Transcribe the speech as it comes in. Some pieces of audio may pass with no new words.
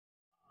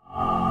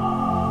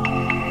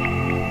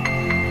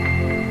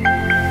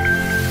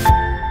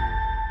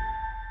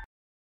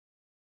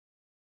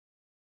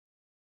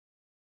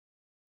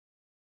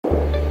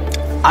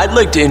I'd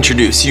like to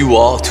introduce you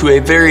all to a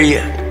very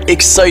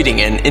exciting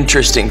and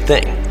interesting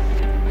thing.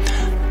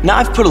 Now,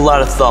 I've put a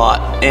lot of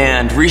thought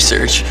and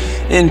research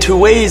into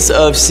ways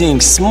of seeing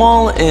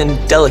small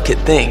and delicate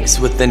things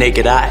with the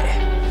naked eye.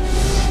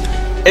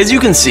 As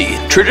you can see,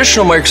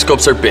 traditional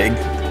microscopes are big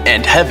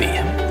and heavy.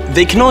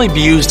 They can only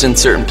be used in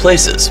certain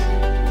places.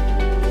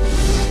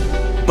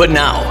 But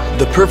now,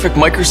 the perfect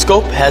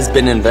microscope has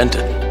been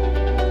invented.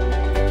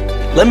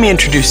 Let me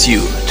introduce you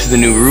to the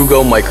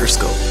Nurugo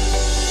microscope.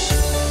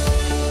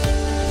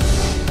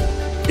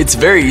 It's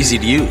very easy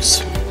to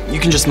use. You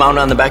can just mount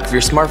it on the back of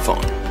your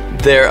smartphone.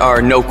 There are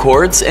no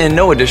cords and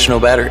no additional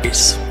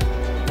batteries.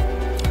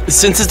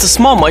 Since it's a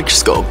small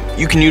microscope,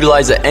 you can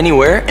utilize it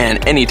anywhere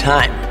and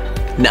anytime.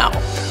 Now,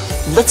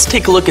 let's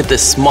take a look at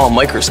this small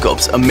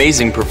microscope's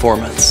amazing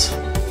performance.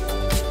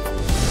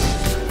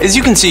 As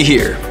you can see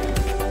here,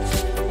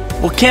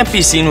 what can't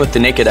be seen with the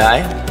naked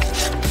eye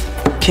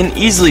can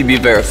easily be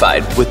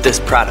verified with this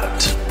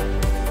product.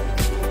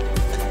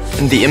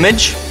 And the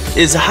image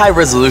is high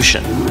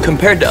resolution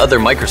compared to other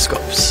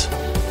microscopes.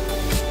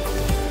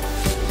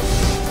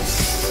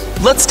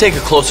 Let's take a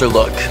closer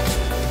look.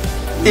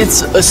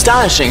 It's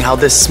astonishing how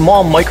this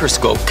small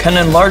microscope can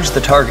enlarge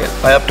the target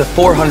by up to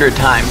 400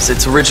 times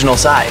its original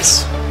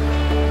size.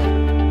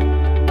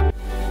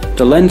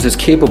 The lens is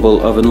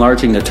capable of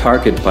enlarging the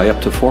target by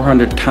up to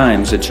 400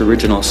 times its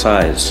original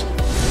size.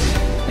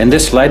 And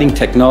this lighting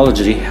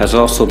technology has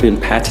also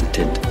been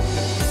patented.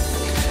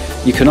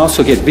 You can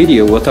also get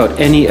video without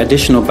any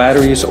additional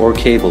batteries or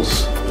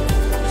cables.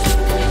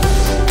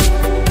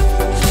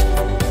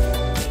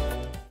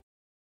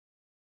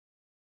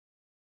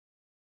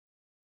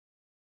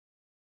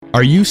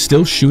 Are you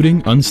still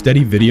shooting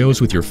unsteady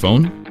videos with your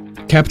phone?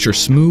 Capture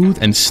smooth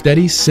and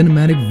steady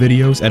cinematic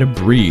videos at a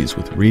breeze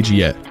with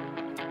Gadget.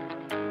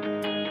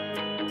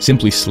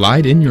 Simply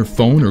slide in your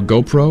phone or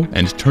GoPro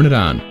and turn it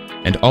on,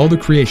 and all the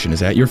creation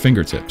is at your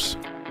fingertips.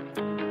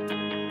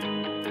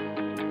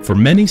 For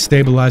many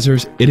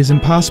stabilizers, it is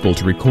impossible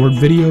to record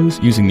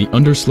videos using the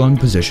underslung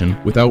position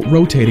without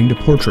rotating to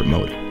portrait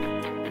mode.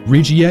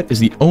 Gadget is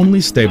the only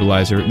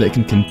stabilizer that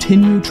can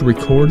continue to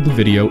record the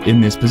video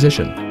in this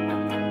position.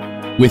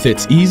 With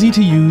its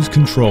easy-to-use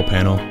control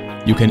panel,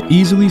 you can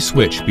easily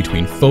switch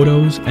between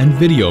photos and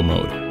video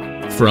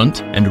mode,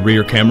 front and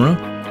rear camera,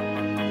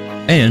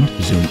 and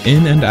zoom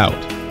in and out.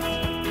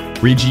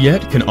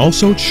 Gadget can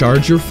also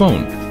charge your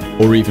phone,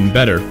 or even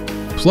better,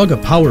 plug a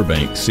power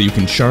bank so you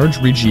can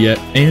charge Gadget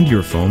and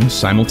your phone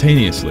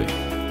simultaneously,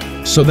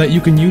 so that you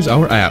can use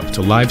our app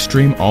to live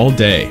stream all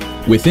day.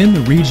 Within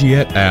the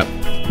Gadget app,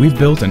 we've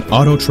built an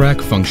auto track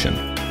function.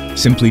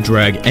 Simply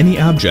drag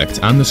any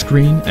object on the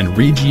screen and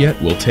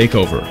Gadget will take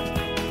over.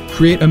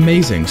 Create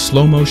amazing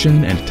slow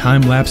motion and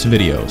time-lapse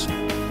videos.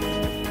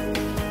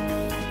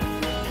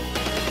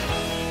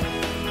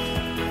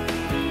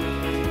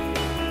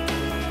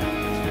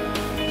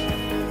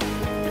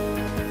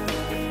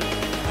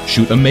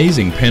 Shoot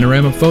amazing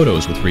panorama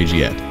photos with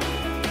Gadget.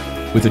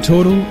 With a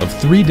total of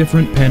 3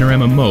 different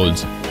panorama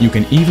modes, you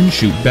can even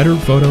shoot better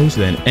photos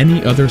than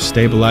any other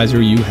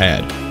stabilizer you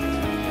had.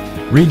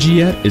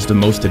 Gadget is the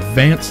most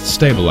advanced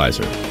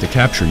stabilizer to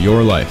capture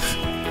your life.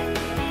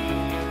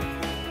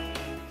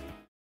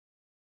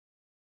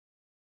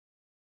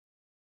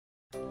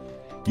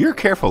 You're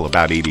careful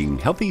about eating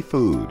healthy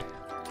food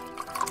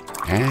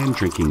and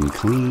drinking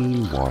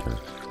clean water.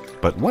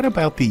 But what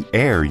about the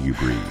air you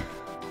breathe?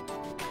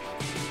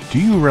 Do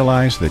you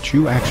realize that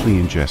you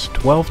actually ingest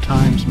 12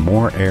 times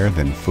more air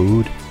than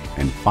food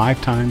and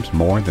 5 times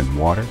more than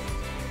water?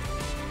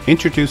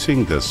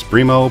 Introducing the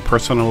Sprimo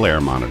Personal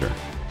Air Monitor,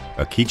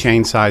 a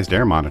keychain-sized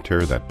air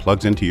monitor that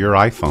plugs into your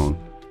iPhone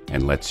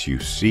and lets you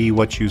see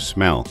what you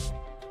smell.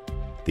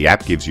 The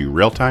app gives you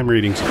real-time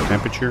readings of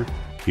temperature,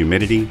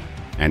 humidity,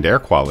 and air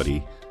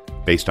quality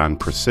based on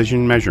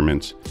precision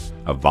measurements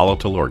of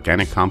volatile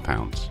organic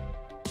compounds.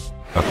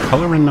 A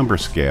color and number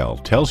scale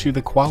tells you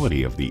the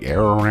quality of the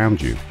air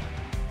around you.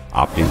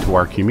 Opt into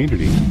our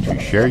community to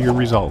share your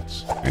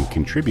results and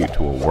contribute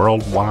to a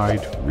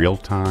worldwide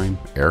real-time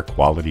air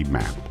quality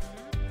map.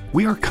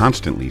 We are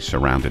constantly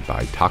surrounded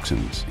by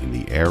toxins in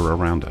the air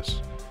around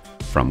us,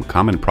 from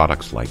common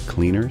products like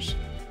cleaners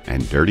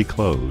and dirty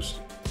clothes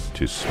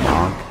to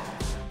smog,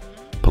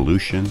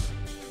 pollution,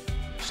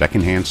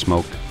 secondhand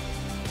smoke,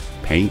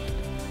 paint,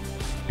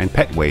 and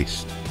pet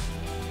waste.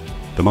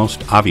 The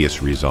most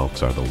obvious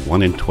results are the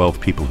 1 in 12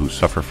 people who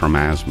suffer from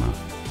asthma,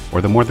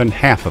 or the more than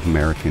half of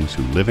Americans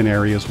who live in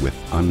areas with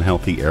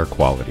unhealthy air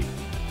quality.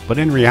 But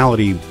in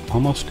reality,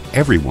 almost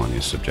everyone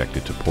is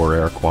subjected to poor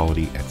air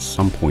quality at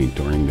some point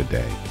during the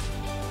day.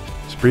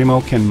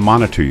 Sprimo can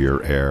monitor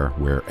your air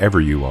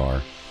wherever you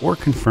are or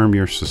confirm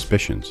your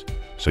suspicions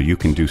so you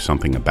can do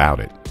something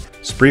about it.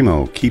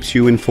 Sprimo keeps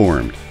you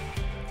informed,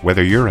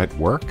 whether you're at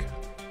work,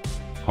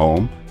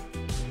 home,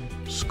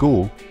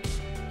 school,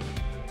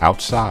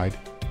 outside,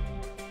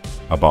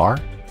 a bar,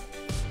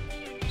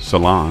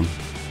 salon,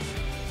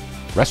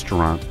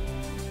 restaurant,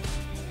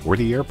 or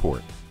the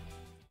airport.